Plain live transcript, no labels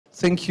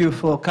Thank you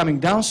for coming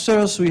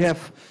downstairs. We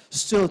have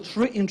still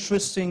three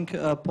interesting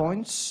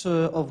points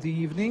of the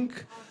evening.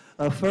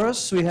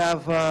 First, we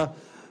have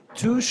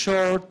two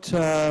short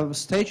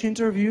stage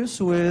interviews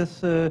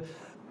with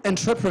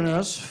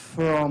entrepreneurs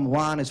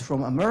one is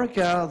from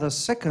America, the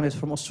second is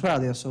from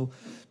Australia. So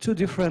two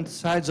different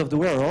sides of the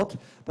world,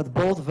 but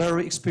both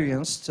very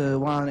experienced.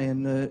 One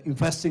in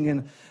investing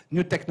in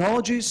new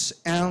technologies,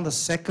 and the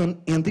second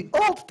in the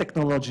old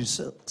technologies,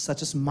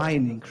 such as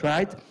mining,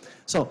 right?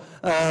 So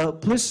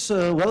please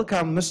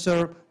welcome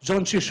Mr.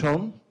 John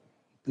Chisholm,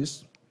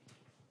 please.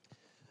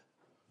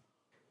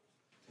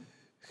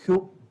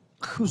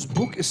 Whose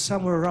book is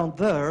somewhere around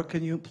there.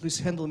 Can you please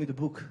handle me the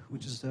book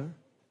which is there?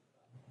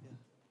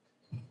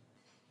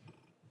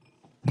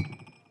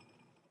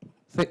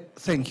 Yeah.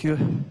 Thank you.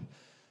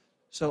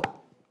 So,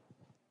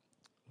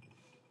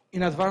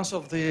 in advance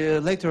of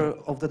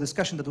the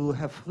discussion that we will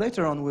have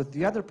later on with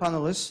the other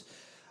panelists,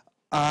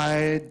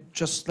 I'd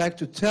just like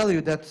to tell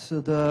you that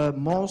the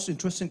most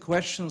interesting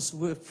questions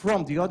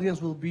from the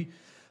audience will be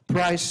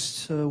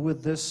prized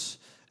with this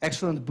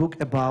excellent book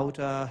about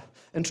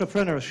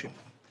entrepreneurship.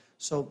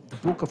 So the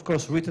book, of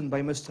course, written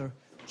by Mr.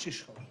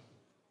 Chisholm.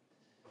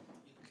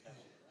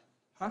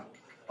 Huh?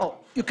 Oh,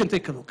 you can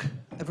take a look.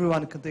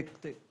 Everyone can take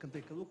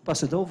a look.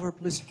 Pass it over,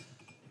 please.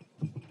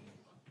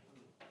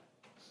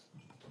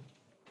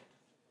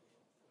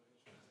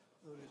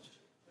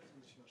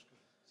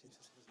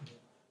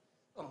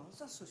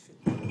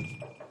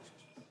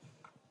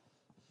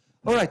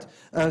 All right,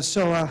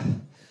 so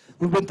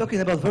we've been talking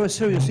about very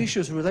serious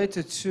issues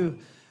related to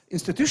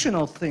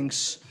institutional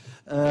things.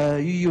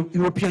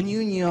 European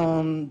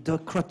Union, the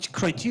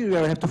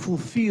criteria you have to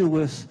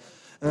fulfill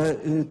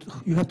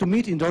you have to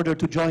meet in order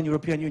to join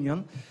European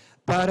Union.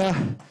 But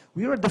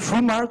we are at the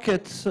free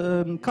market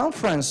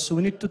conference, so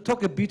we need to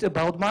talk a bit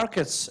about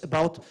markets,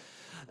 about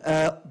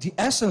the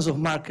essence of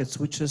markets,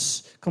 which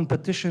is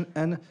competition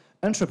and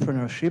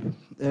entrepreneurship.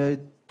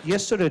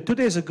 Yesterday, 2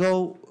 days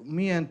ago,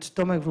 me and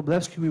Tomek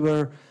Wróblewski, we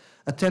were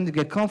attending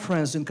a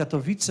conference in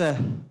Katowice.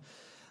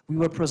 We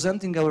were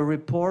presenting our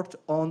report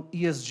on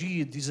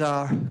ESG. These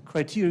are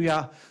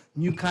criteria,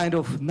 new kind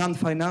of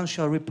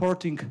non-financial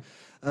reporting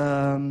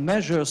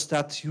measures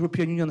that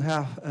European Union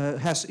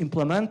has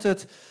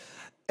implemented.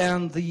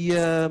 And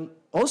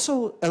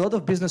also a lot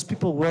of business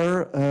people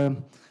were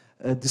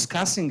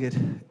discussing it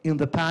in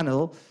the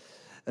panel,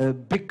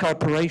 big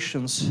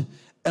corporations.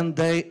 And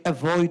they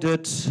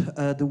avoided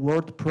the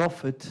word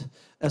profit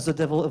as the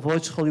devil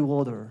avoids holy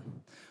water.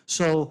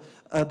 So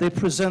they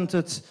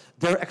presented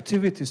their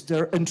activities,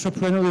 their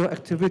entrepreneurial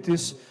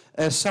activities,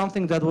 as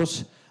something that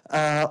was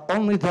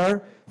only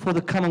there for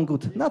the common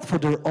good, not for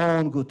their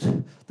own good.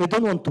 They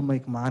don't want to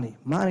make money.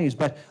 Money is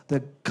bad.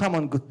 The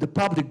common good, the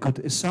public good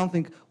is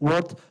something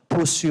worth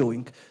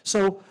pursuing.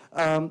 So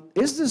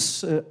is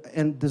this,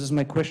 and this is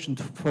my question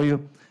for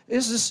you,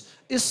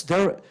 is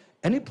there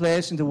any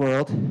place in the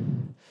world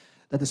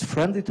that is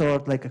friendly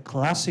toward like a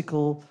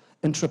classical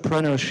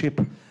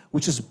entrepreneurship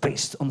which is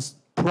based on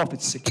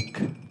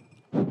profit-seeking?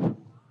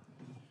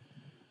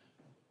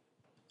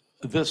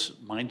 This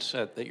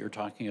mindset that you're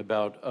talking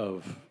about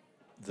of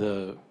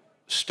the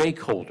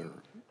stakeholder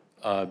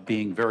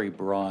being very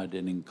broad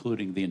and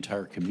including the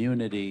entire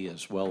community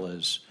as well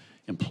as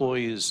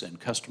employees and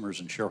customers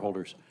and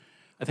shareholders,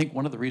 I think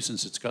one of the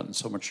reasons it's gotten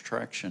so much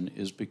traction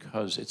is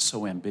because it's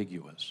so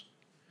ambiguous.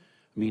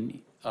 I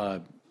mean,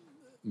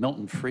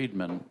 Milton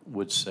Friedman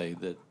would say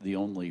that the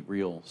only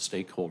real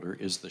stakeholder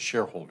is the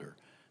shareholder.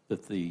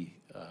 That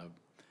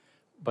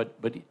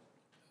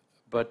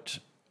but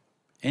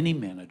any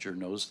manager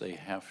knows they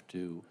have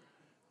to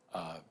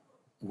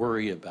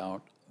worry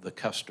about the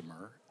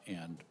customer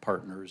and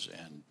partners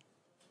and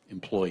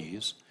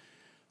employees.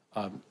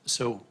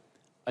 So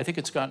I think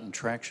it's gotten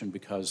traction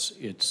because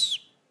it's.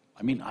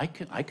 I mean, I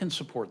can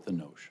support the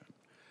notion.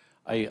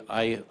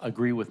 I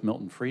agree with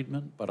Milton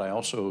Friedman, but I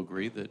also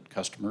agree that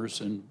customers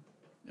and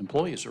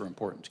employees are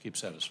important to keep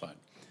satisfied.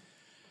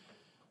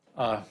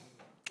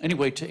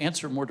 Anyway, to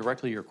answer more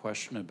directly your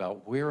question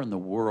about where in the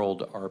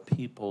world are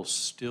people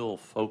still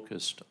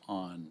focused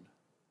on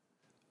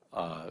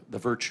the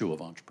virtue of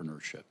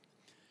entrepreneurship?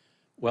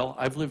 Well,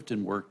 I've lived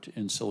and worked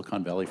in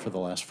Silicon Valley for the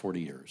last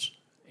 40 years.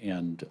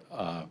 And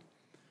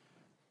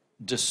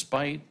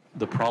despite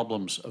the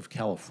problems of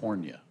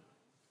California,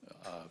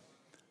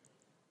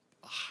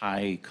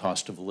 high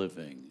cost of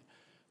living,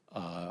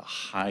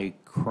 high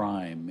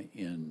crime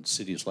in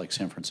cities like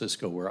San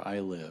Francisco, where I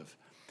live,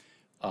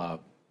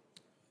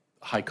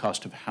 high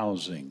cost of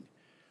housing,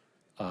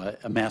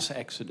 a mass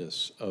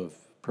exodus of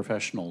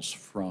professionals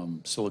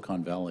from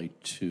Silicon Valley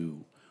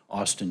to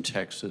Austin,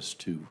 Texas,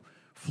 to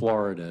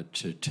Florida,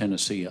 to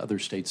Tennessee, other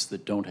states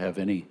that don't have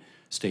any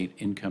state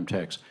income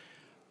tax.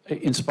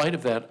 In spite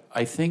of that,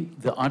 I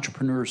think the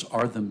entrepreneurs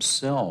are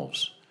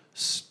themselves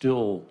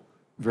still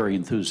very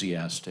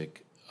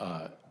enthusiastic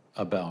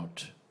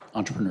about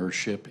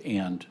entrepreneurship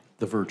and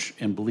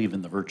believe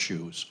in the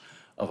virtues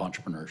of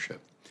entrepreneurship,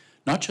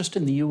 not just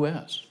in the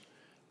U.S.,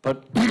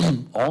 but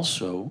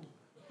also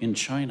in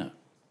China.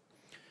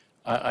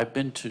 I've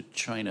been to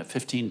China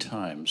 15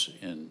 times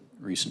in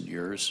recent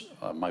years.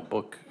 My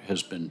book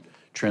has been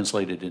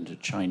translated into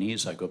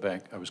Chinese. I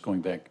was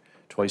going back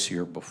twice a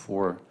year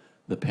before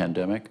the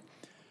pandemic.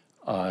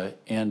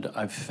 And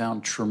I've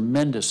found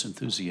tremendous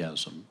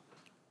enthusiasm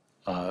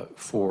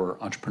for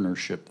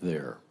entrepreneurship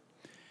there.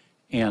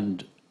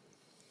 And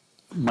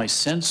my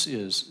sense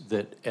is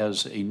that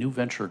as a new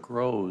venture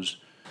grows,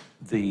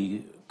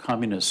 the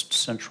communist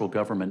central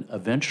government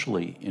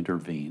eventually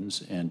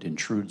intervenes and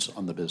intrudes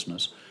on the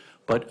business.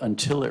 But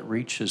until it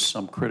reaches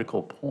some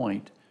critical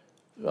point,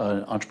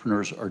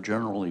 entrepreneurs are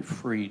generally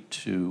free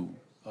to,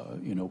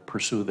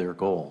 pursue their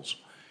goals.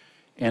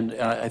 And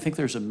I think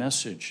there's a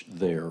message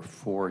there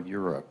for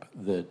Europe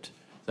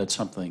that's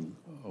something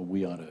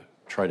we ought to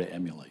try to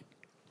emulate.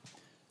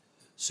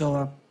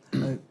 So,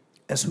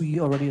 as we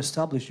already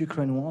established,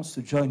 Ukraine wants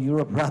to join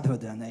Europe rather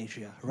than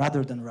Asia,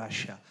 rather than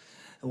Russia.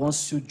 It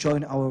wants to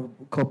join our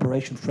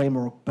cooperation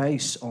framework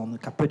based on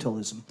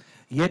capitalism.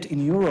 Yet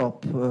in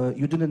Europe,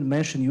 you didn't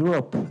mention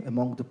Europe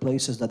among the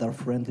places that are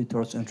friendly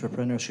towards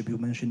entrepreneurship. You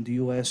mentioned the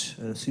US,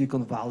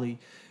 Silicon Valley,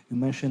 you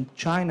mentioned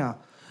China.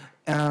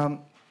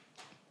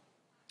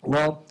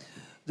 Well,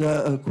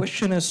 the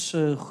question is,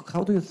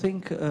 how do you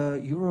think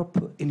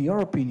Europe, in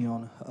your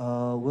opinion,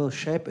 will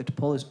shape its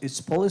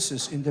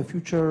policies in the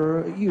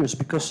future years?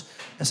 Because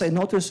as I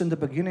noticed in the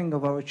beginning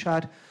of our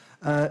chat,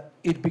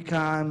 it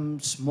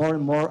becomes more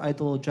and more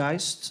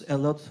ideologized. A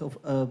lot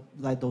of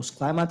like those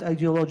climate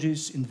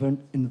ideologies,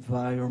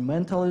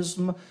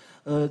 environmentalism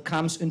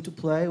comes into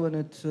play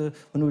when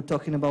we're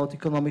talking about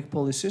economic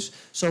policies.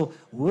 So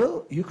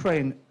will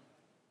Ukraine,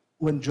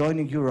 when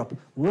joining Europe,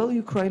 will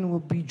Ukraine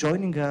be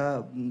joining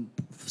a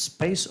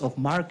space of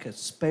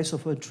markets, space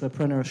of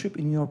entrepreneurship,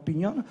 in your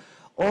opinion?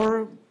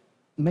 Or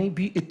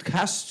maybe it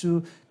has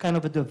to kind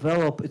of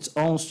develop its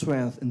own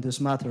strength in this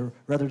matter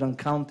rather than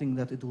counting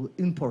that it will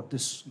import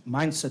this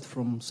mindset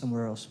from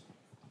somewhere else?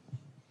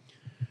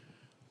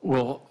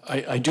 Well,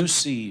 I do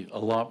see a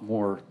lot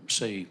more,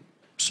 say,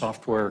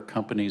 software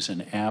companies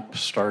and app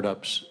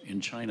startups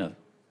in China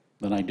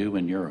than I do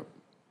in Europe.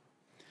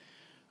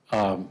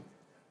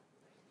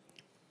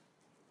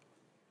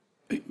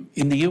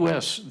 In the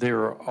US,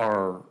 there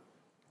are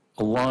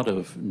a lot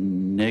of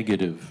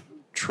negative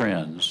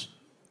trends,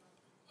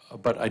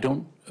 but I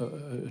don't,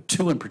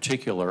 two in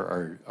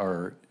particular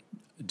are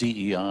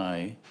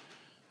DEI,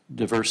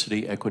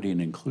 diversity, equity, and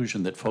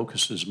inclusion, that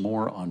focuses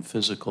more on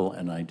physical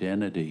and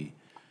identity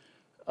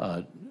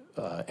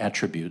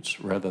attributes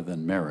rather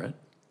than merit,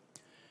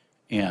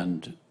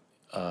 and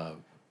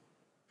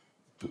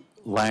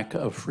lack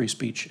of free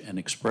speech and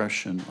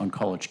expression on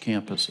college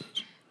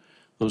campuses.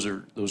 Those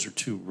are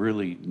two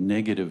really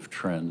negative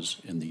trends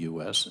in the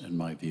U.S., in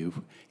my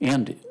view.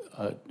 And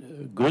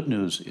good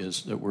news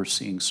is that we're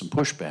seeing some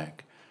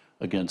pushback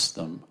against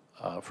them.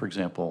 For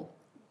example,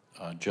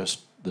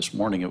 just this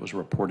morning it was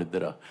reported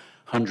that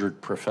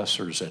 100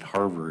 professors at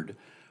Harvard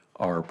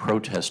are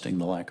protesting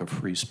the lack of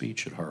free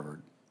speech at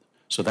Harvard.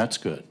 So that's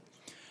good.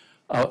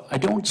 I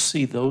don't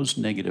see those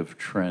negative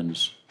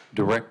trends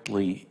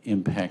directly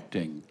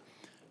impacting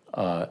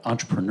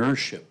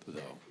entrepreneurship,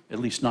 though, at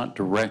least not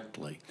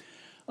directly.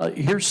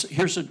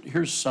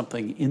 Here's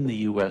something in the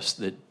U.S.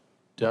 that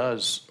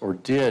does or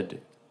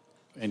did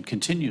and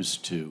continues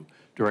to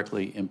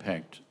directly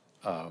impact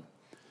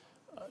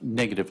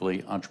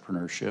negatively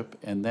entrepreneurship,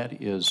 and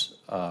that is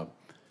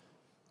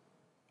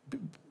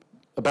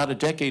about a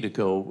decade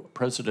ago,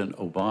 President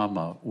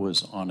Obama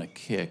was on a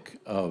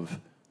kick of,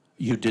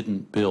 "You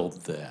didn't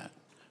build that."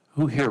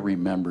 Who here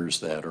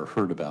remembers that or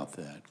heard about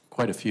that?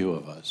 Quite a few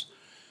of us.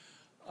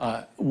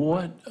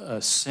 What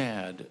a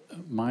sad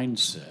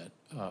mindset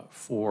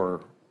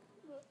for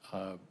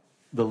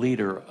the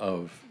leader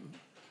of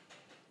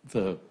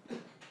the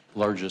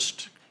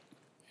largest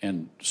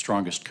and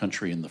strongest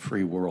country in the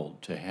free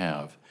world to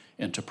have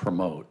and to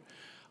promote.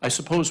 I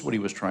suppose what he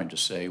was trying to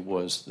say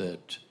was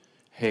that,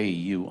 hey,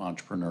 you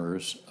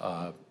entrepreneurs,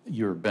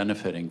 you're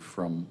benefiting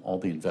from all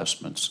the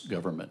investments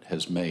government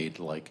has made,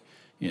 like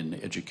in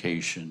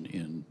education,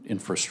 in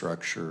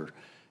infrastructure,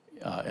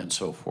 and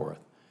so forth.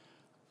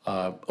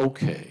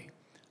 Okay.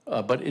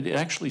 But it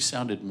actually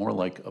sounded more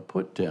like a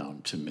put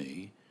down to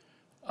me.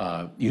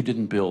 You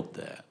didn't build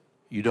that.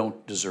 You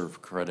don't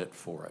deserve credit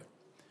for it.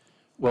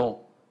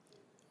 Well,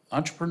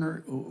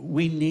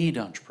 we need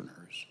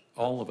entrepreneurs,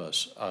 all of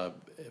us,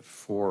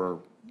 for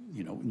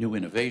new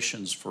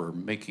innovations, for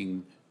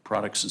making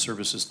products and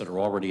services that are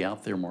already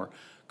out there more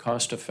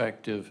cost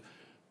effective,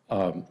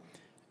 also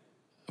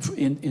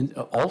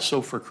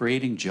for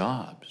creating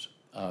jobs.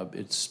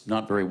 It's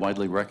not very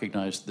widely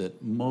recognized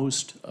that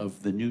most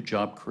of the new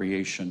job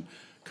creation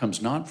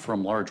comes not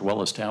from large,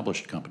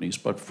 well-established companies,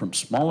 but from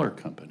smaller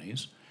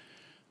companies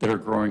that are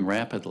growing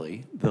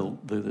rapidly. The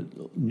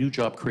new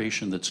job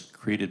creation that's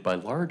created by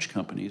large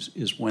companies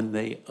is when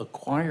they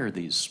acquire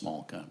these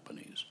small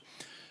companies.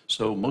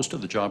 So most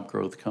of the job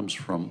growth comes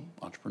from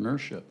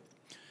entrepreneurship.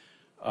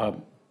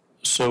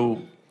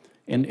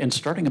 And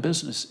starting a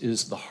business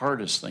is the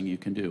hardest thing you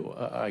can do.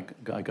 I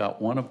got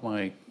one of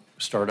my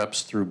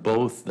startups through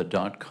both the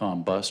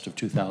dot-com bust of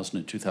 2000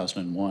 and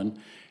 2001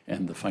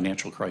 and the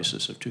financial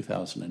crisis of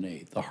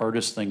 2008. The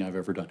hardest thing I've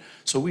ever done.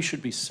 So we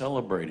should be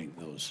celebrating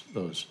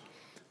those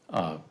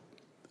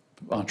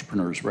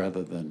entrepreneurs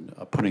rather than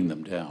putting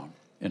them down,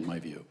 in my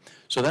view.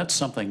 So that's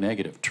something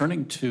negative.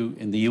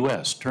 In the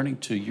US, turning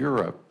to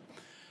Europe,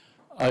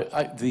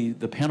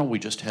 the panel we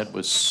just had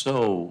was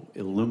so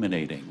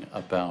illuminating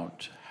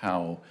about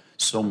how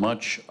so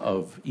much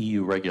of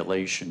EU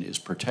regulation is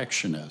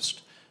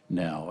protectionist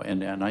now,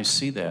 and I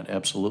see that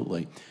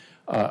absolutely.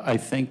 I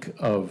think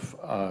of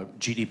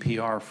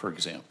GDPR, for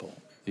example,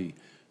 the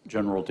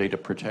General Data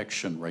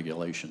Protection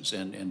Regulations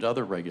and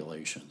other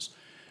regulations.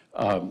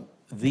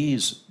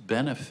 These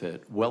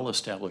benefit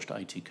well-established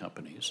IT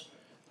companies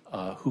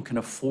who can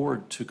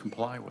afford to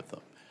comply with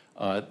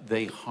them.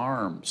 They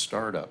harm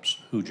startups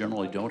who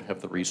generally don't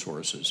have the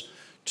resources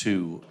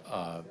to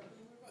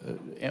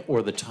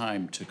or the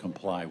time to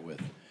comply with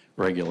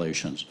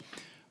regulations.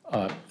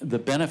 The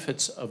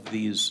benefits of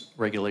these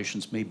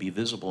regulations may be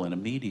visible and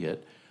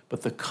immediate,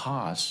 but the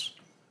costs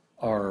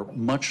are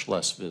much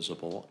less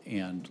visible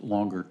and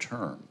longer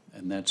term,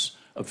 and that's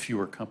of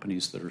fewer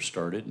companies that are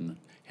started and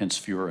hence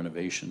fewer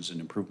innovations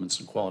and improvements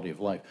in quality of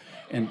life.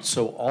 And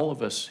so all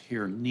of us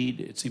here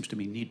it seems to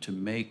me, need to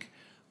make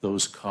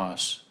those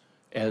costs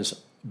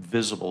as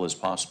visible as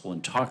possible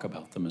and talk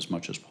about them as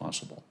much as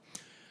possible.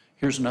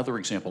 Here's another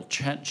example,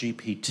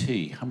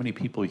 ChatGPT. How many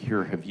people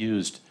here have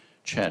used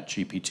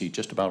ChatGPT?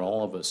 Just about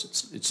all of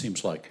us, it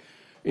seems like.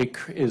 It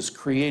is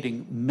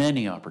creating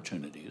many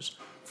opportunities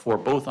for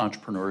both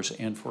entrepreneurs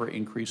and for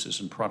increases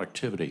in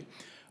productivity.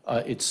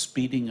 It's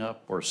speeding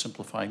up or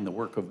simplifying the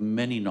work of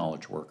many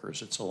knowledge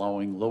workers. It's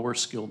allowing lower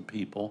skilled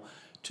people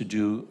to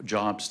do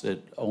jobs that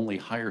only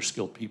higher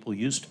skilled people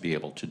used to be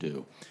able to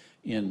do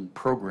in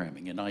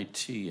programming, in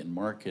IT, in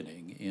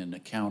marketing, in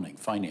accounting,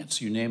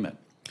 finance, you name it.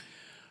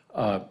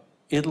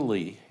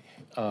 Italy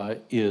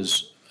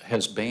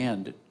has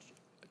banned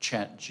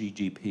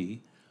ChatGPT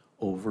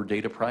over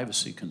data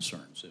privacy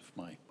concerns, if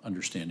my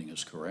understanding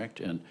is correct,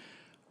 and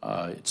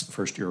it's the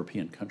first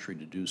European country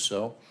to do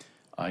so.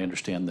 I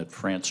understand that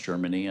France,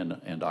 Germany,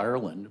 and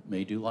Ireland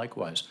may do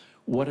likewise.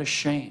 What a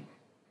shame.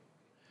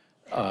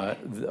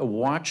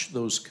 Watch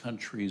those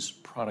countries'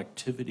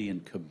 productivity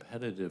and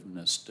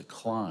competitiveness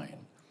decline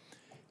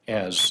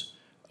as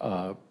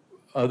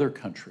other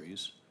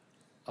countries,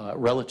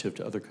 relative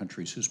to other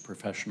countries whose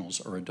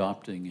professionals are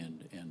adopting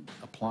and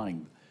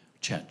applying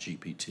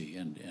ChatGPT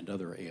and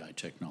other AI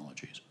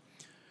technologies.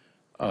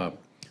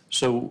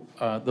 So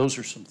those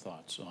are some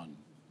thoughts on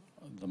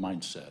the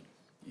mindset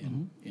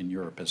in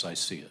Europe as I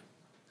see it.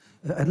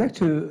 I'd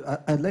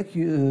like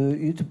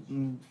you to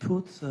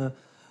put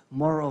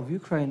more of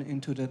Ukraine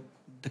into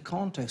the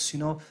context. You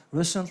know,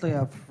 recently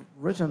I've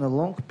written a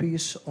long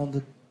piece on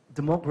the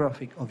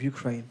demographic of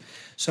Ukraine.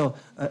 So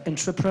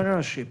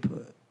entrepreneurship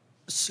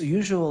is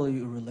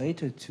usually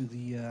related to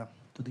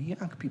the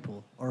young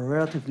people or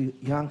relatively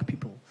young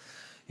people.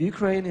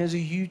 Ukraine has a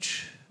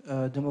huge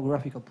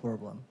demographical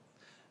problem,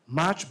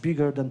 much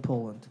bigger than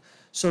Poland.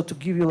 So to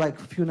give you like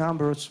a few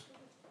numbers,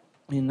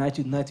 in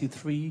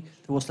 1993,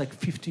 there was like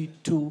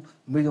 52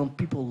 million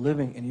people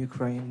living in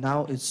Ukraine.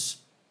 Now it's,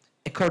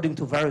 according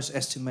to various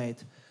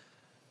estimates,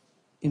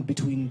 in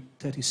between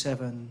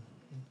 37,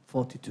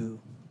 42.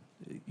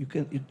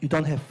 You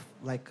don't have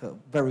like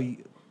very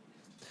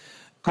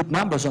good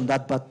numbers on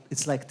that, but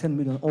it's like 10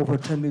 million, over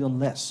 10 million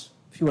less,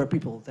 fewer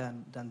people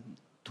than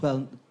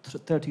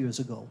 30 years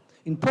ago.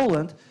 In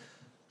Poland,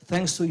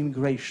 thanks to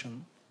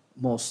immigration,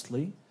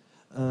 mostly,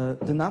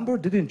 the number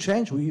didn't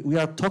change. We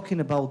are talking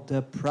about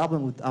the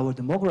problem with our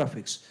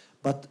demographics,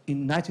 but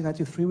in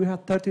 1993 we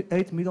had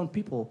 38 million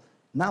people.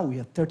 Now we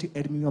have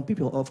 38 million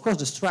people. Of course,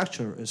 the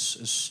structure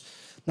is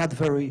not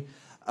very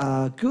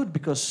good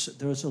because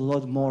there's a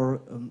lot more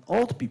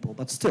old people,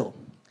 but still.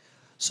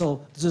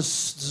 So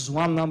this is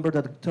one number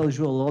that tells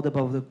you a lot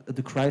about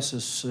the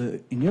crisis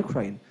in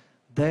Ukraine.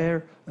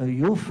 Their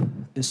youth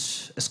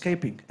is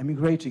escaping,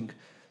 emigrating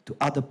to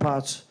other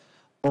parts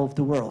of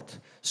the world.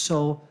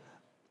 So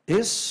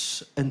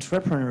is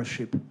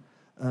entrepreneurship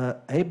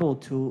able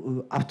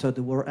to, after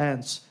the war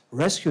ends,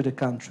 rescue the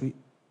country?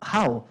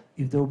 How,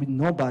 if there will be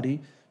nobody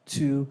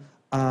to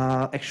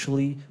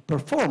actually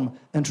perform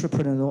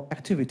entrepreneurial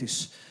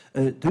activities?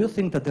 Do you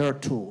think that there are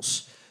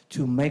tools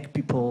to make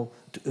people,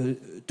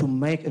 to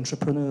make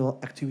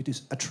entrepreneurial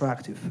activities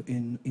attractive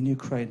in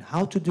Ukraine?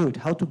 How to do it?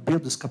 How to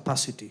build this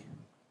capacity?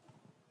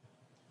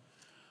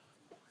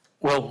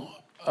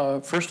 Well,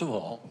 first of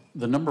all,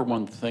 the number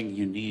one thing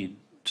you need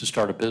to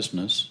start a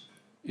business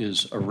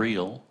is a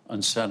real,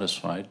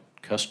 unsatisfied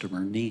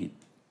customer need.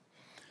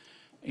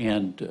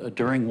 And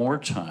during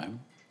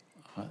wartime,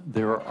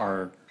 there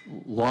are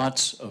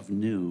lots of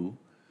new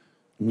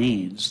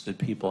needs that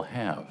people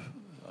have.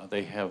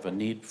 They have a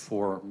need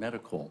for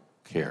medical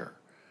care.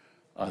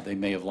 They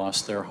may have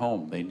lost their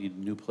home. They need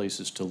new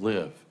places to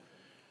live.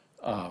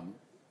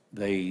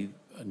 They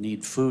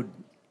need food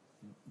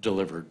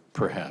delivered,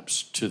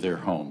 perhaps, to their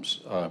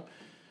homes.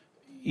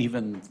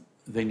 Even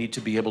they need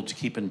to be able to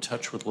keep in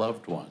touch with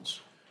loved ones.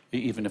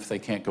 even if they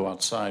can't go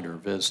outside or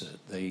visit.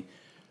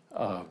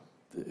 Uh,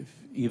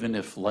 Even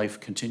if life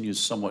continues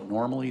somewhat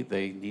normally,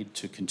 they need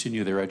to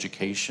continue their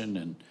education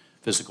and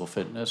physical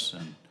fitness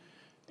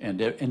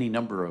and any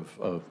number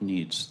of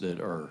needs that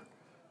are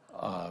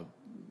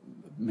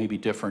maybe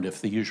different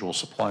if the usual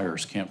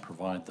suppliers can't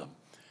provide them.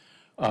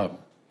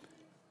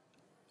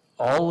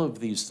 All of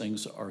these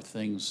things are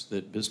things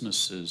that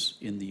businesses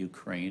in the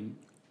Ukraine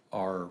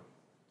are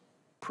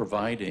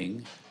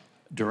providing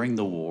during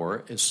the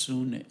war as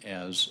soon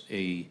as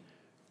a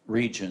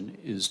region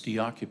is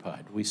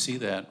deoccupied. We see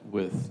that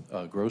with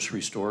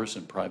grocery stores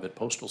and private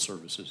postal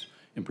services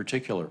in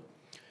particular.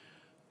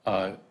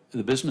 The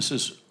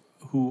businesses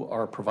who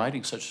are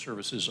providing such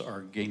services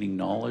are gaining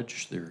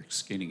knowledge, they're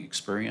gaining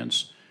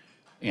experience,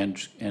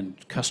 and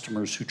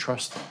customers who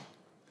trust them.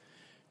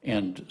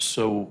 And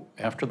so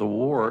after the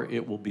war,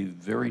 it will be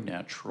very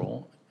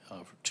natural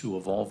to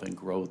evolve and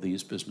grow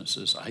these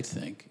businesses, I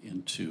think,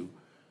 into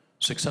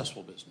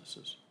successful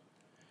businesses.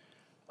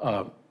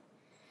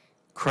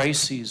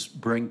 Crises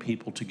bring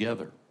people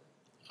together.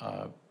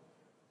 What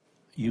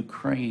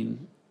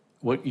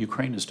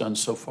Ukraine has done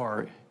so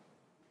far,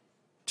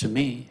 to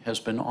me, has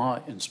been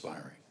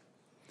awe-inspiring.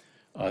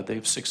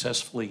 They've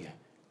successfully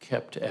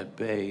kept at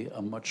bay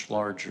a much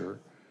larger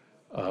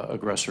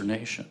aggressor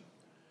nation.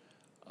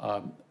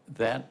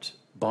 That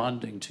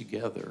bonding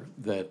together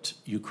that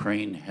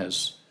Ukraine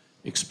has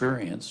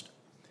experienced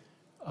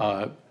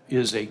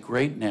is a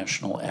great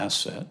national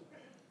asset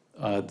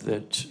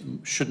that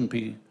shouldn't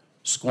be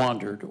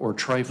squandered or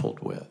trifled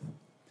with.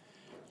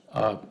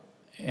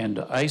 And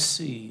I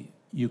see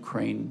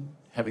Ukraine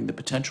having the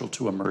potential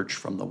to emerge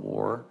from the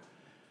war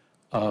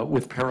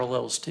with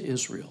parallels to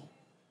Israel.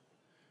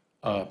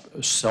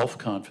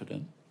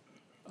 Self-confident,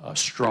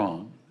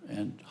 strong,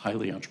 and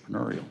highly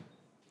entrepreneurial.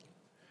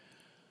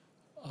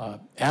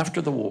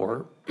 After the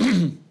war,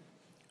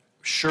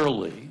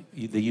 surely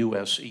the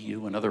US,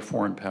 EU, and other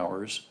foreign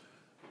powers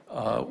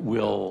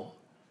will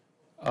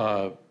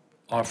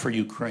offer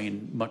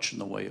Ukraine much in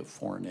the way of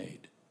foreign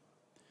aid.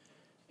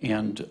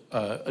 And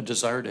a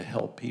desire to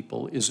help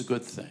people is a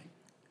good thing.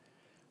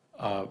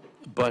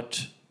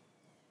 But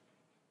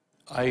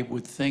I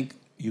would think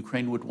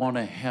Ukraine would want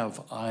to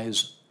have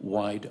eyes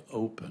wide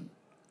open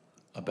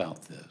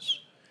about this.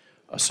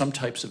 Some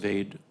types of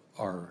aid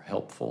are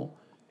helpful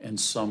and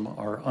some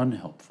are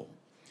unhelpful.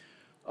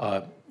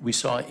 We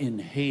saw in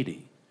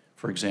Haiti,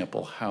 for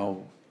example,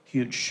 how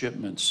huge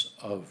shipments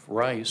of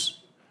rice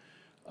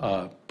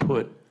by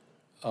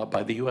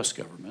the US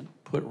government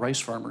put rice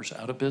farmers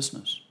out of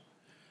business.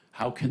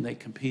 How can they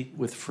compete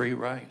with free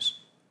rice?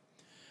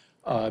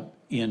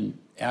 In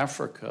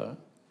Africa,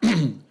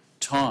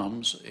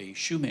 Tom's, a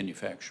shoe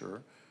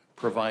manufacturer,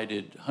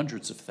 provided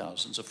hundreds of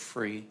thousands of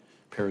free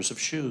pairs of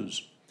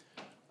shoes.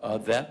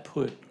 That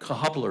put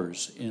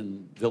cobblers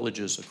in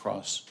villages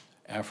across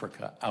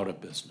Africa out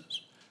of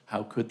business.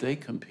 How could they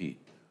compete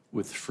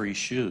with free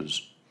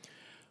shoes?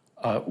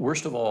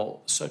 Worst of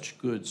all, such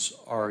goods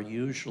are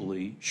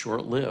usually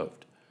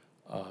short-lived.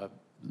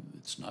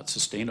 It's not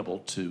sustainable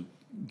to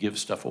give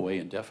stuff away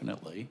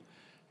indefinitely.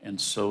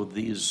 And so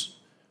these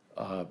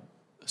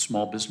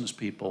small business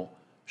people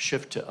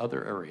shift to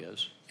other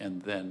areas,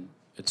 and then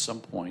at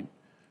some point,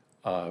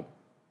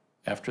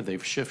 after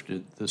they've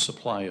shifted, the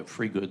supply of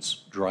free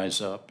goods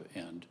dries up,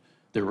 and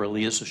there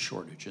really is a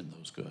shortage in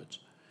those goods.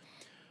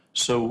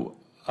 So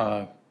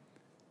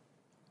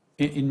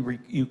in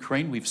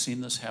Ukraine, we've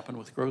seen this happen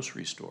with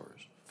grocery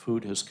stores.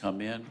 Food has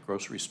come in,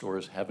 grocery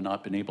stores have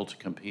not been able to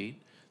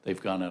compete.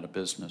 They've gone out of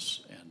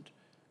business, and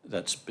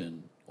that's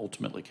been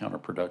ultimately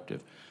counterproductive.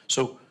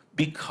 So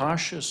be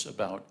cautious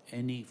about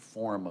any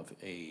form of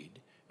aid,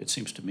 it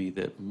seems to me,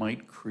 that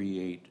might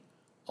create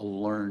a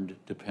learned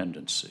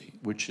dependency,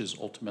 which is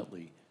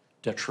ultimately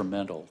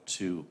detrimental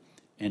to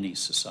any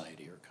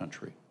society or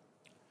country.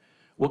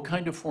 What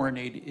kind of foreign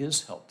aid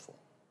is helpful?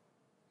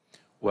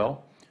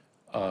 Well,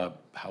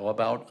 how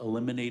about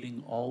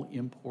eliminating all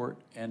import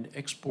and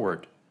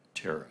export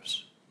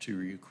tariffs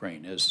to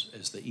Ukraine,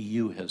 as the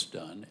EU has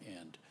done,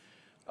 and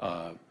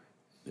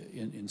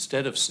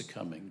instead of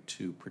succumbing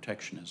to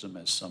protectionism,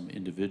 as some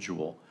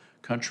individual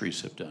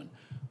countries have done,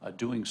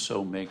 doing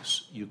so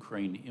makes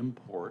Ukraine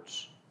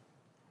imports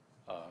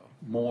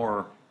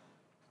more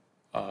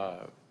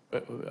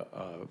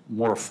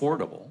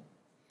affordable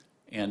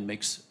and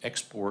makes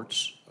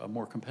exports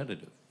more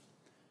competitive,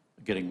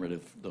 getting rid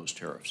of those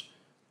tariffs.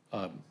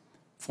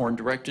 Foreign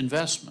direct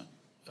investment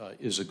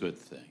is a good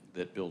thing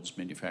that builds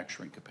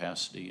manufacturing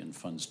capacity and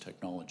funds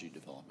technology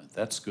development.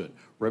 That's good.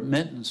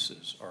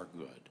 Remittances are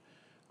good.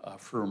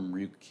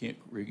 From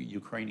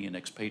Ukrainian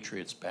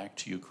expatriates back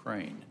to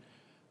Ukraine,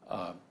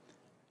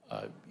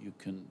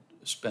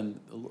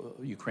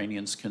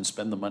 Ukrainians can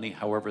spend the money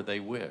however they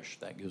wish.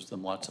 That gives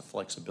them lots of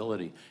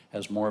flexibility,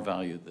 has more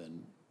value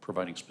than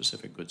providing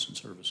specific goods and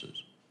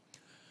services.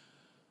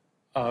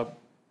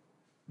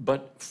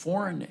 But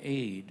foreign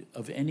aid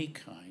of any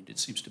kind, it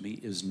seems to me,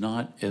 is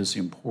not as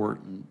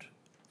important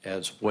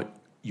as what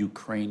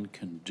Ukraine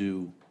can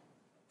do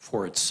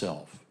for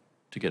itself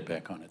to get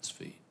back on its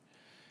feet.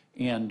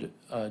 And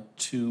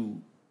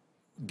to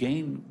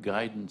gain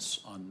guidance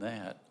on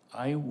that,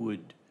 I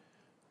would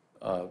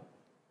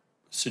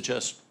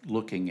suggest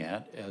looking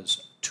at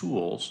as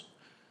tools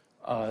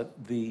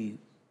the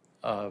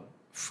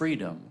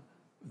freedom,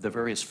 the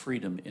various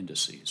freedom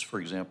indices. For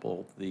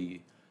example,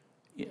 the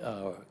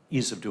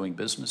Ease of Doing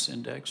Business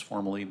Index,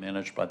 formerly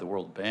managed by the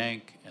World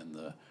Bank, and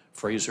the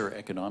Fraser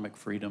Economic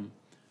Freedom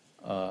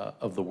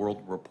of the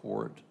World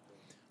Report.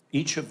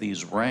 Each of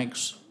these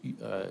ranks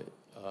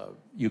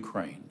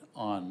Ukraine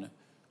on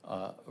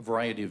a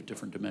variety of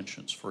different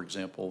dimensions. For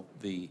example,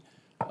 the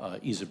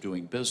Ease of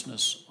Doing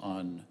Business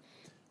on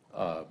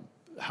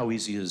how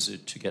easy is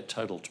it to get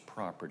title to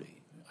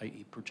property,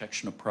 i.e.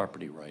 protection of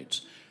property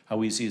rights.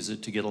 How easy is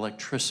it to get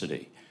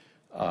electricity?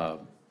 How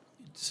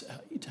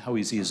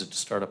easy is it to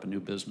start up a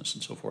new business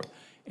and so forth?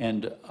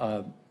 And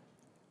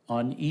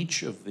on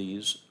each of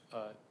these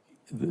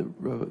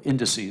the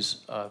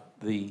indices,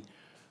 the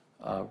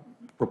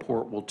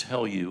report will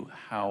tell you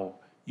how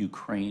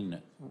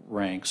Ukraine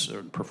ranks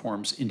or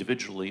performs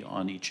individually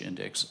on each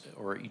index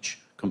or each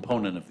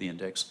component of the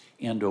index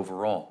and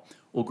overall.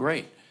 Well,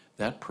 great.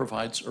 That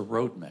provides a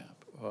roadmap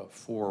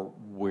for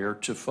where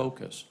to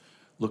focus.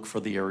 Look for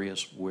the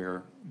areas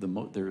where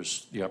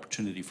there's the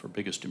opportunity for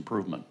biggest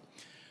improvement.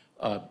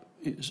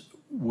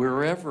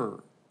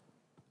 Wherever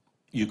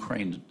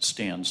Ukraine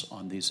stands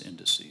on these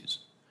indices,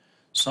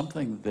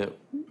 something that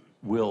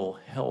will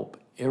help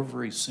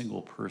every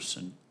single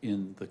person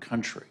in the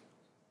country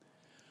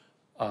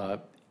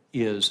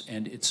is,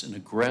 and it's an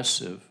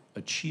aggressive,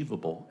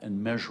 achievable,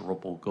 and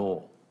measurable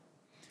goal,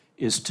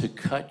 is to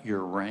cut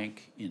your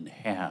rank in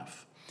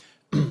half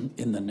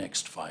in the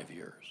next 5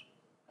 years.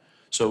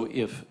 So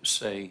if,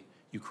 say,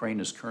 Ukraine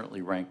is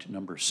currently ranked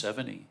number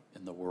 70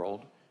 in the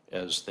world,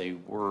 as they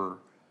were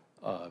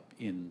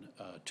in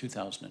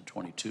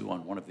 2022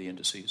 on one of the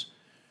indices,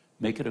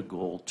 make it a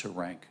goal to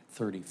rank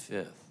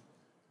 35th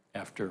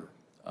after,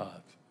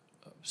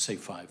 say,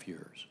 5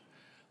 years.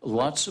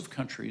 Lots of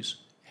countries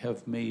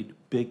have made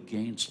big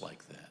gains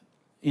like that.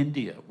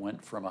 India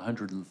went from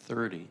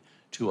 130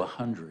 to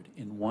 100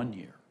 in 1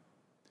 year.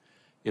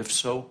 If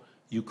so,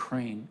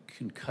 Ukraine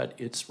can cut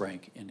its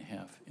rank in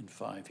half in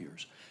 5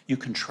 years. You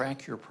can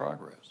track your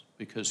progress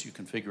because you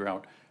can figure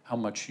out how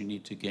much you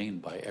need to gain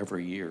by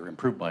every year,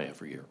 improve by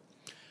every year.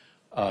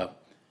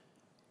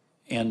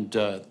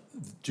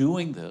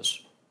 Doing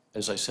this,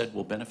 as I said,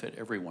 will benefit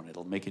everyone.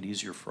 It'll make it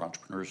easier for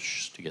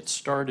entrepreneurs to get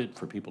started,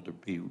 for people to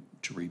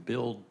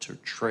rebuild, to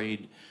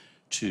trade,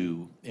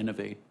 to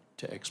innovate,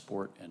 to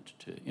export, and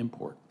to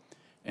import.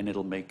 And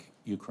it'll make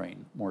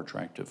Ukraine more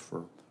attractive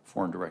for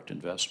foreign direct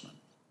investment.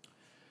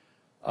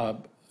 A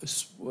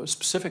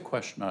specific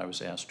question I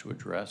was asked to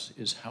address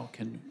is how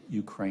can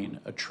Ukraine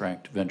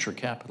attract venture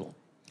capital?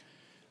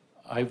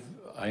 I'm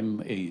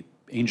an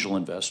angel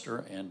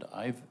investor, and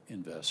I've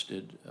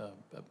invested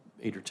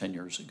 8 or 10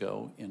 years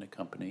ago in a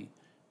company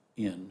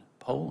in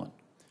Poland.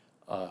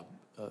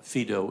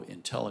 Fido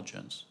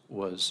Intelligence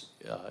was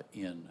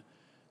in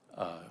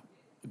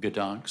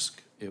Gdansk.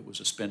 It was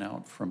a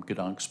spin-out from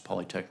Gdansk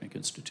Polytechnic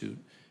Institute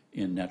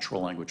in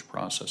natural language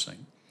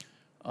processing.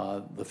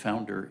 The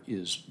founder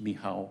is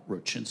Michał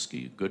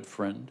Roczynski, a good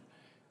friend.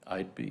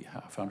 I'd be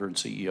founder and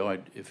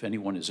CEO. If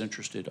anyone is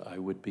interested, I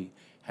would be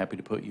happy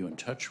to put you in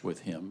touch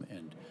with him.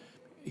 And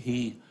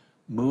he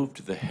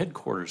moved the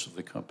headquarters of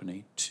the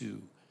company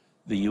to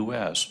the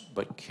U.S.,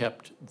 but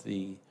kept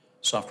the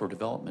software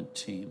development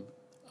team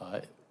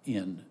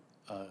in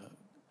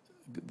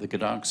the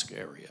Gdansk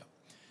area.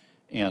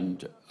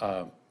 And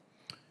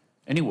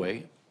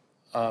anyway,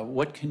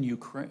 what can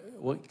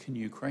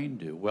Ukraine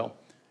do? Well,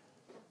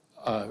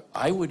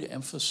 I would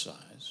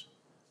emphasize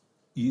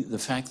the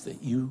fact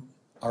that you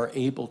are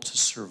able to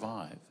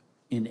survive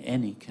in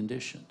any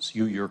conditions,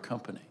 your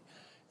company.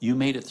 You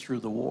made it through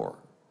the war.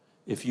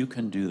 If you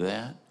can do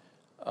that,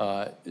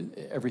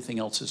 everything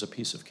else is a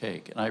piece of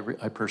cake. And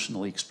I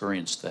personally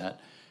experienced that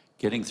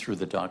getting through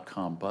the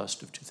dot-com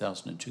bust of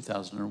 2000 and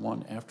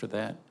 2001. After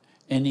that,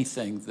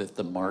 anything that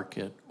the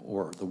market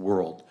or the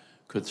world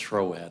could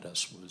throw at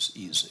us was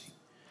easy.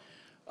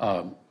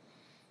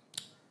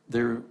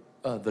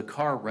 The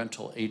car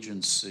rental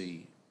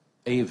agency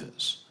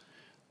Avis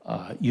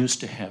used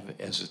to have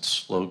as its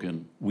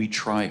slogan, "We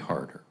try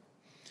harder."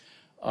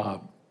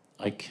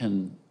 I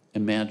can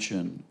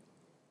imagine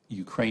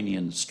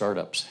Ukrainian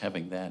startups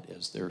having that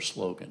as their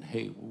slogan.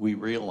 Hey, we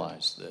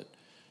realize that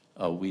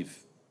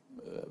we've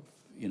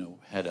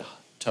had a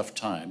tough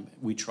time.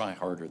 We try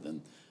harder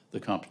than the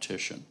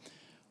competition.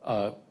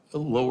 A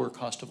lower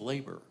cost of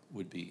labor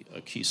would be a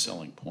key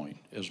selling point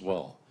as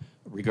well,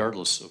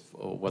 regardless of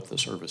what the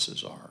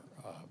services are.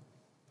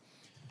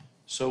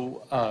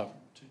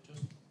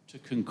 To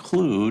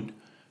conclude,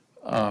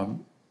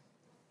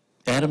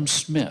 Adam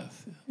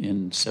Smith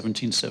in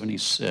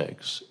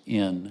 1776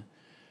 in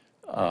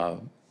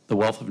The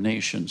Wealth of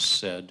Nations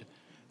said,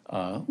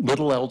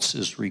 little else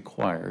is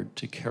required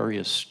to carry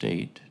a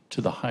state to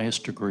the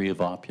highest degree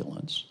of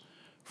opulence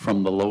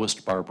from the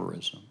lowest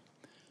barbarism,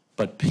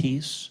 but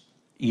peace,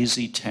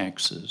 easy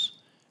taxes,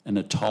 and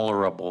a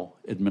tolerable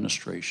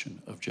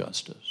administration of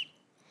justice.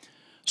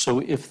 So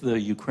if the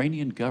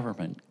Ukrainian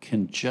government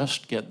can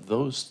just get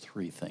those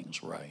three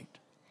things right,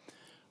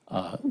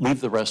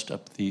 leave the rest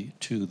up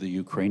to the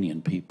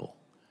Ukrainian people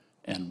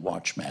and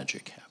watch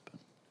magic happen.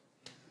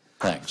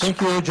 Thanks. Thank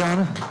you,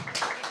 John.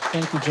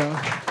 Thank you, John.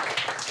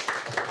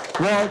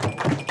 Well,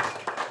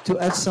 to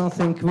add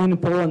something, we in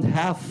Poland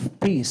have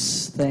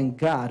peace, thank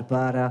God,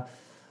 but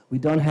we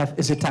don't have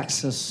easy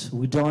taxes,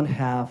 we don't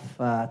have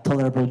a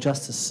tolerable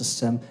justice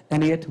system,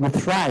 and yet we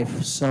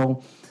thrive.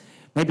 So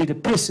maybe the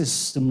peace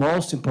is the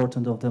most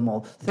important of them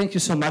all. Thank you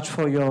so much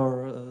for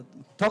your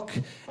talk.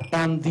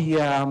 And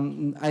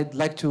I'd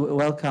like to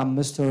welcome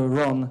Mr.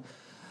 Ron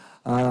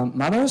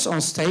Manners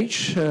on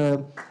stage.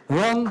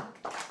 Ron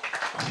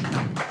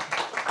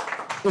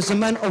is a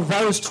man of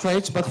various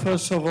trades, but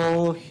first of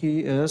all, he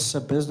is a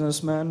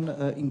businessman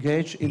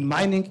engaged in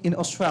mining in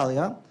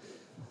Australia,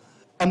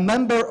 a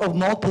member of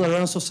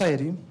Multilateral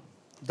Society.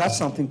 That's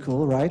something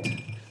cool, right?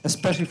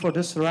 Especially for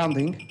this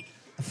surrounding.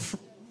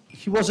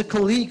 He was a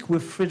colleague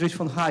with Friedrich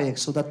von Hayek,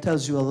 so that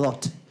tells you a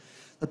lot.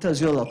 That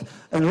tells you a lot.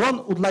 And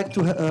Ron would like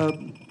to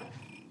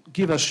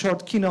give a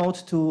short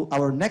keynote to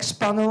our next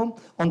panel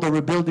on the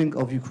rebuilding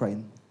of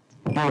Ukraine.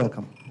 You're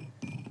welcome.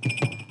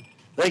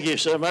 Thank you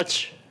so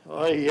much.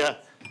 I've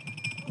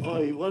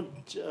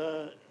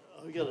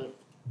got a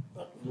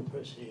button to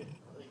press here,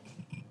 I think.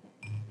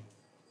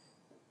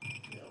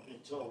 Yeah, I've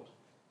been told.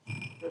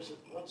 Press it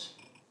once,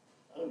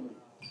 only.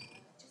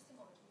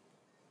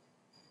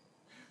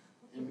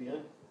 Here we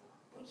go.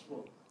 Once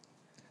more.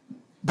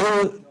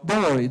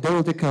 Don't worry, they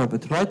will take care of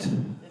it, right?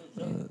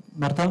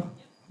 Marta?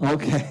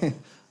 Okay.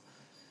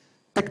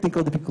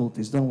 Technical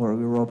difficulties, don't worry,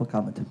 we will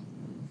overcome it.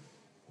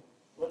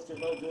 What can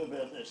I do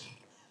about this?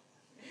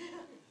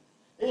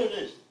 Here it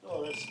is.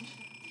 Oh, that's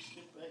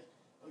skip back.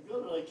 I got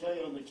it okay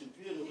on the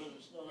computer, but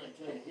it's not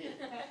okay here.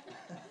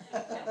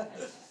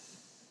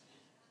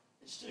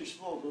 It's too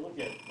small to look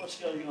at. What's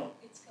going on?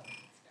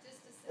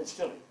 It's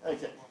coming.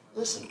 Okay.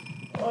 Listen.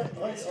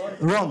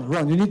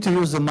 Ron, you need to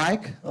use the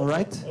mic, all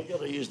right? I got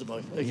to use the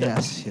mic. Okay.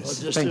 Yes. I'll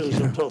just Thank do you.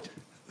 as I'm told.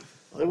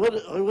 I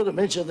want to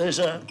mention there's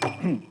a.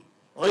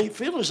 I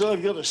feel as though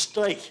I've got a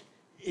stake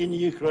in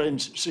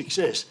Ukraine's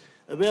success.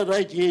 About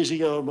 8 years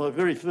ago, on my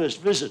very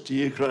first visit to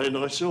Ukraine,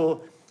 I saw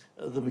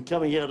them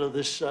coming out of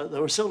this. They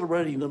were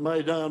celebrating the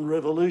Maidan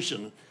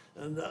Revolution,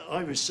 and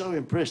I was so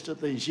impressed at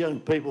these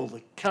young people,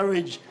 the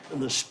courage and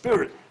the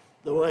spirit,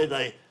 the way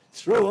they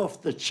threw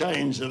off the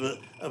chains of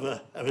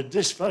a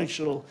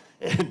dysfunctional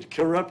and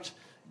corrupt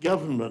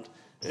government.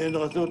 And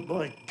I thought,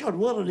 my God,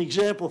 what an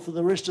example for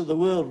the rest of the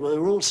world, where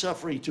they're all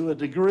suffering to a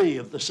degree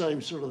of the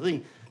same sort of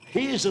thing.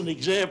 Here's an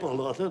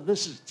example. I thought,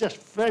 this is just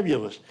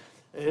fabulous.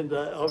 And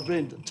I've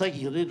been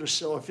taking an interest,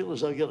 so I feel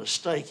as though I've got a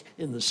stake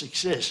in the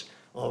success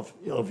of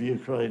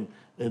Ukraine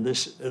in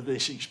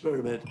this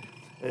experiment.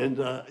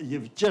 And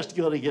you've just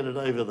got to get it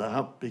over the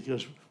hump,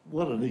 because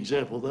what an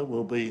example that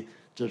will be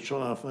to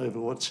triumph over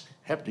what's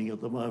happening at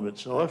the moment.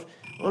 So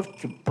I've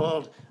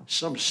compiled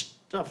some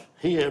stuff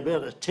here,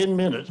 about a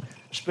 10-minute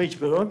speech,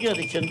 but I'm going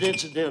to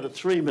condense it down to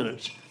 3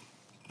 minutes.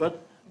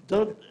 But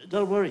don't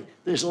worry,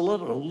 there's a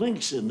lot of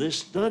links in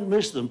this. Don't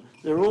miss them.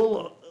 They're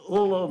all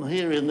on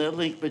here in that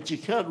link, but you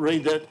can't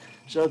read that.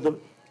 So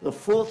the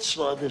fourth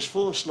slide, there's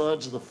 4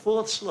 slides. The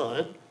fourth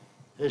slide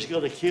has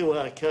got a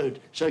QR code.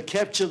 So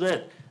capture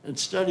that and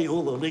study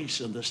all the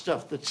links and the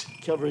stuff that's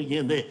covering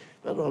in there.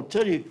 But I'll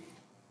tell you,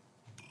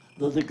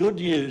 the good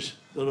news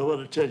that I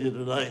want to tell you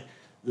today,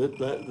 that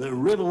the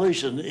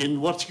revolution in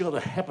what's got to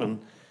happen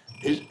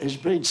has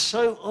been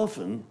so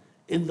often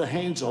in the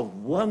hands of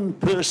one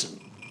person.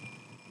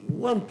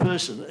 One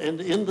person.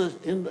 And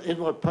in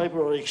my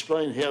paper I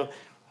explained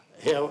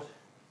how,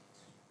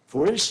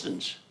 for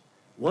instance,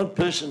 one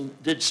person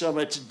did so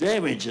much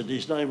damage, and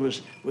his name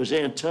was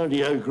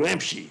Antonio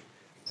Gramsci.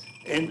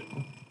 And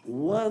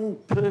one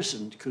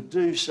person could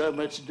do so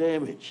much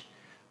damage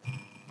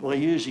by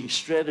using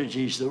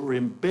strategies that were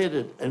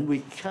embedded, and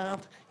we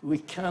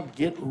can't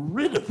get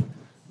rid of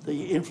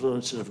the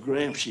influence of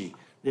Gramsci.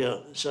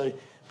 Now,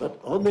 but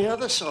on the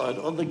other side,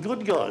 on the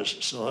good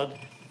guys' side,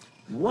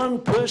 one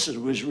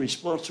person was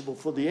responsible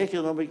for the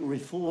economic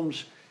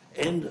reforms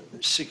and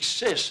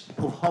success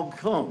of Hong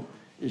Kong.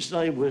 His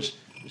name was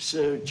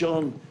Sir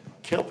John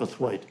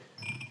Calperthwaite.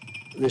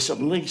 There's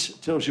some links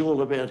that tells you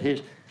all about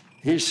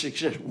his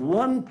success.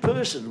 One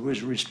person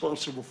was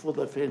responsible for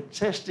the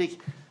fantastic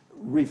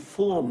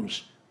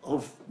reforms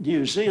of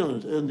New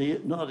Zealand in the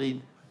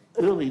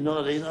early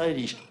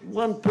 1980s.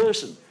 One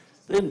person.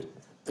 Then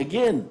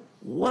again,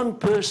 one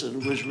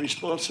person was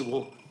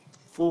responsible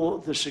for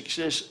the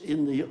success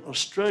in the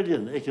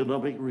Australian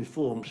economic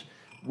reforms,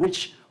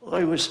 which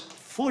I was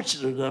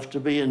fortunate enough to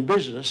be in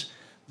business.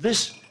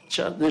 There's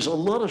a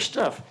lot of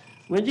stuff.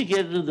 When you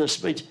get into the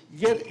speech,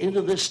 get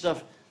into this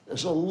stuff.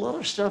 There's a lot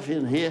of stuff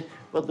in here,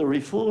 but the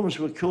reforms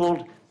were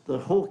called the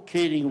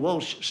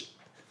Hawke-Keating-Walsh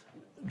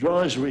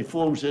Dries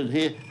reforms in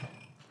here.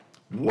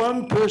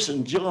 One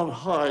person, John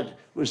Hyde,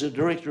 was the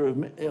director of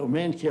our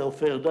Mancal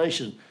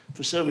Foundation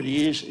for so many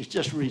years. He's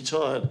just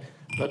retired.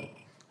 But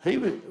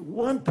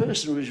one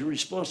person was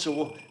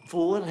responsible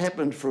for what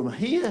happened from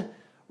here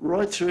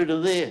right through to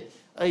there.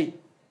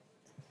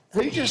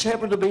 Who just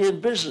happened to be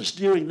in business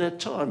during that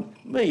time?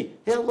 Me.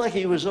 How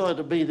lucky was I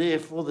to be there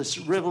for this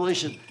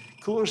revolution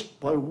caused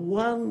by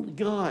one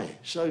guy?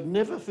 So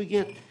never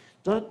forget,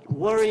 don't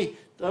worry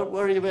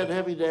about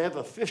having to have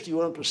a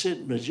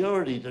 51%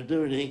 majority to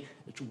do anything.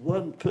 It's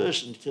one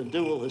person can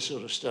do all this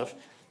sort of stuff.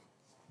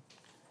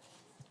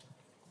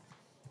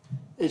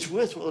 It's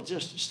worthwhile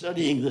just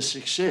studying the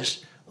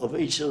success of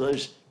each of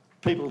those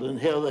people and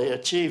how they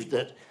achieved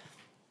that.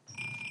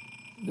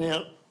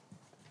 Now,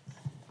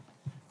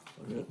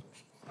 yep.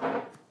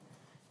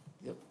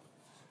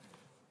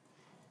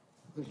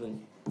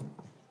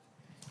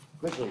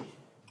 Quickly.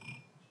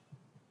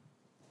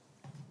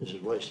 This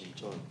is wasting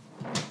time.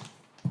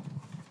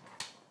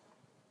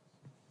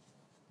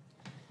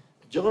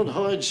 John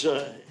Hyde's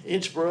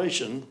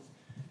inspiration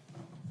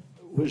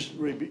was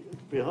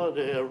behind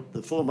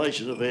the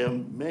formation of our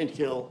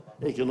Mankell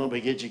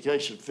Economic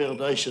Education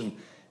Foundation,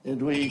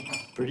 and we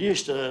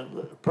produced a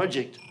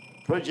Project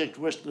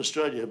Western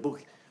Australia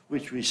book,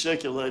 which we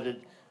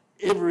circulated.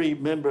 Every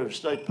member of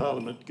State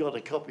Parliament got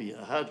a copy, a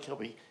hard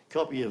copy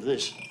of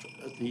this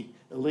at the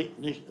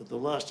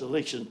last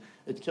election.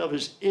 It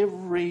covers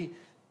every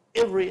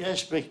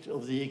aspect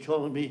of the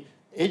economy,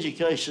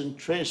 education,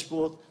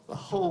 transport, the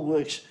whole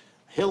works,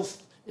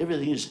 health,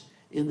 everything is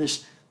in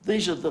this.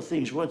 These are the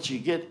things, once you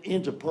get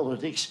into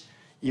politics,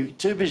 you're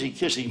too busy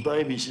kissing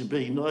babies and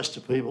being nice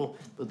to people,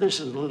 but this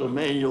is a little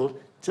manual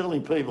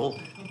telling people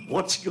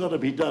what's got to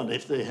be done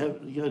if they're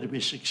going to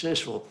be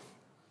successful.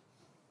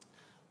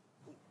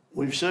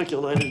 We've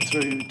circulated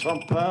through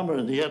Tom Palmer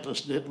and the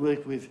Atlas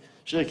Network, we've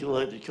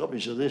circulated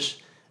copies of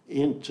this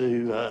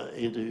into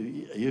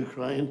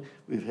Ukraine.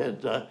 We've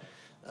had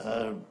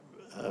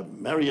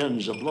Marian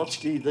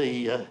Zablotsky,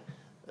 the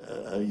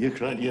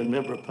Ukrainian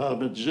Member of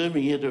Parliament,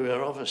 zooming into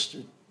our office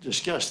to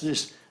discuss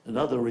this and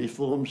other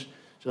reforms.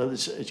 So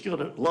it's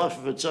got a life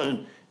of its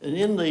own. And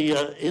in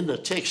the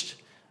text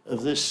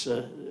of this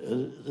on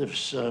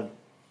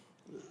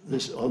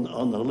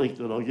the link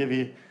that I'll give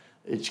you,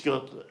 it's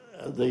got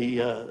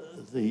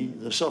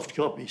the soft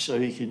copy, so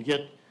you can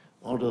get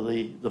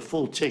onto the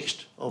full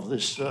text of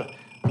this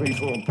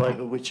reform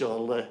paper, which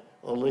I'll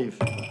leave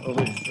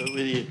with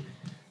you.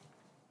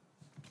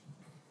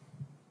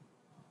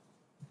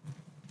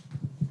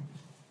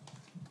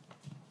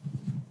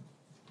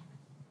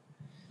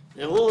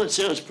 Now, all that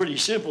sounds pretty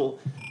simple,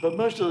 but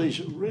most of these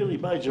really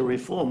major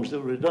reforms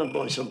that were done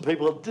by some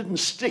people didn't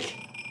stick.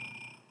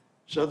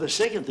 So the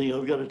second thing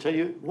I've got to tell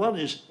you, one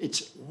is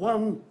it's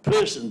one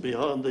person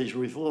behind these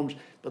reforms,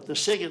 but the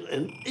second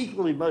and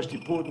equally most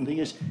important thing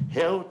is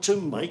how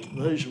to make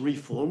those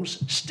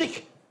reforms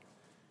stick.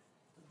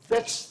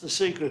 That's the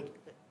secret.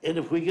 And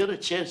if we get a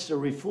chance to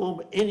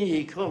reform any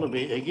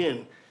economy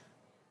again,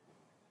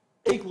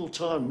 equal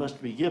time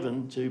must be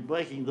given to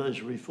making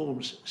those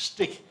reforms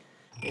stick.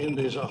 And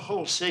there's a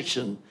whole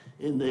section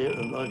in there,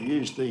 and I've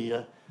used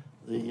a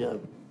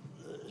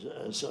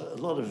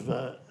lot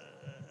of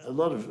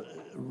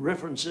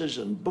references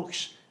and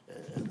books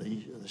and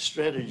the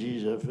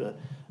strategies of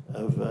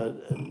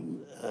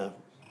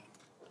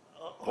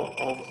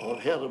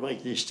how to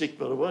make these stick.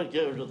 But I won't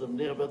go into them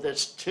now. But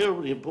that's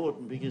terribly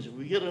important, because if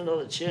we get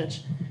another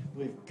chance,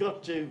 we've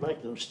got to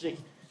make them stick,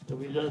 and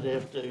we don't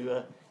have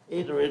to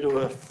enter into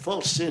a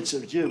false sense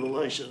of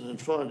jubilation and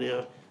find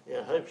our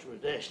hopes were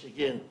dashed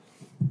again.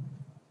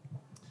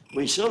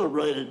 We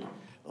celebrated,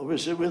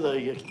 obviously, with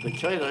the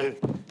Cato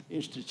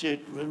Institute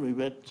when we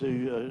went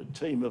to, a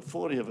team of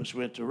 40 of us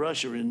went to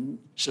Russia in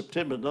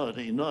September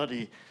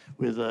 1990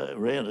 with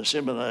around a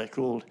seminar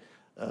called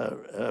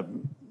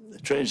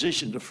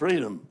Transition to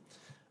Freedom.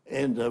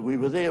 And we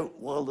were there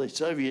while the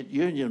Soviet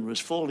Union was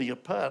falling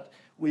apart.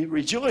 We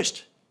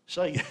rejoiced,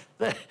 saying,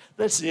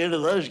 that's the end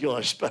of those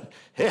guys, but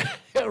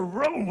how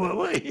wrong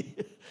were we?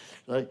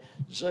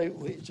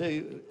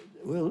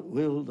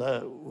 We'll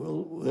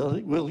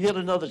get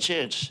another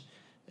chance.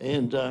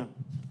 And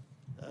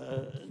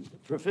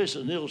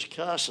Professor Niels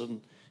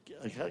Carlson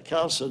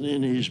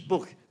in his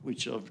book,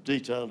 which I've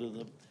detailed in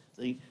the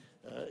thing,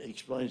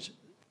 explains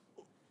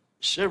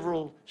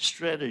several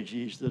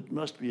strategies that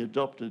must be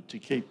adopted to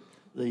keep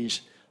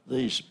these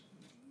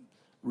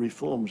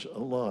reforms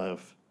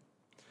alive.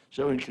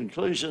 So in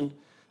conclusion,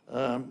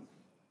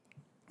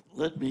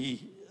 let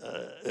me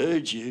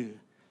urge you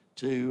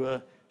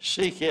to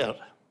seek out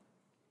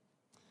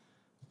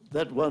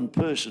that one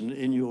person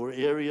in your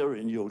area,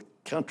 in your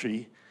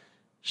country.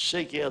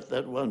 Seek out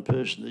that one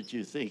person that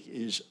you think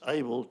is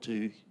able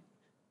to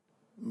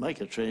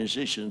make a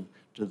transition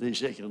to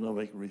these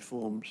economic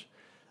reforms,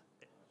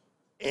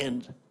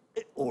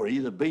 or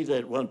either be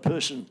that one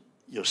person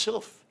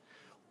yourself,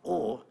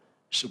 or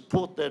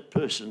support that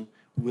person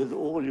with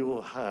all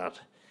your heart,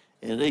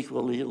 and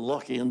equally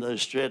lock in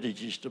those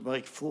strategies to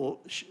make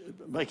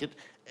it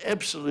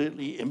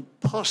absolutely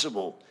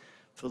impossible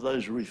for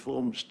those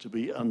reforms to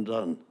be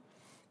undone.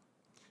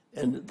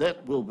 And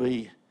that will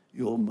be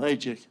your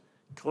major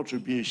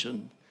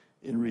contribution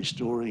in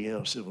restoring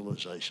our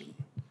civilization.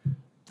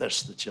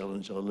 that's the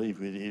challenge I leave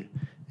with you.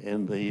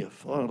 And the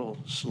final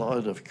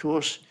slide, of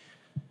course,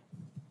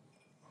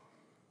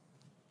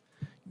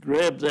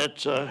 grab that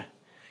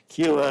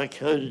QR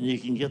code and you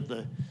can get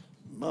the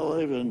mow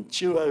over and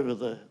chew over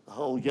the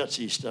whole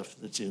gutsy stuff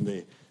that's in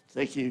there.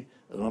 Thank you,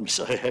 and I'm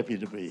so happy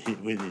to be here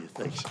with you.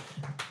 Thanks.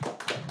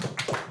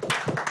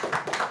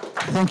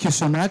 Thank you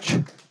so much.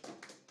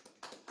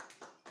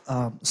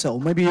 So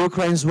maybe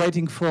Ukraine is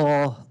waiting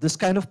for this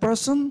kind of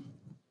person,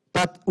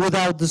 but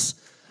without this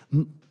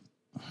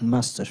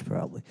mustache,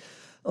 probably.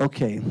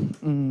 Okay.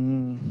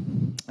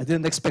 I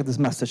didn't expect this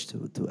mustache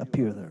to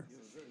appear there.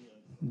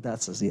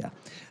 That's us, yeah.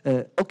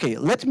 Okay,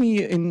 let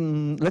me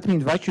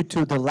invite you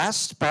to the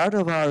last part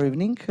of our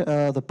evening,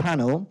 the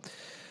panel.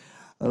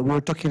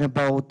 We're talking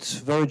about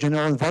very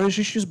general and various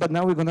issues, but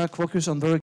now we're going to focus on very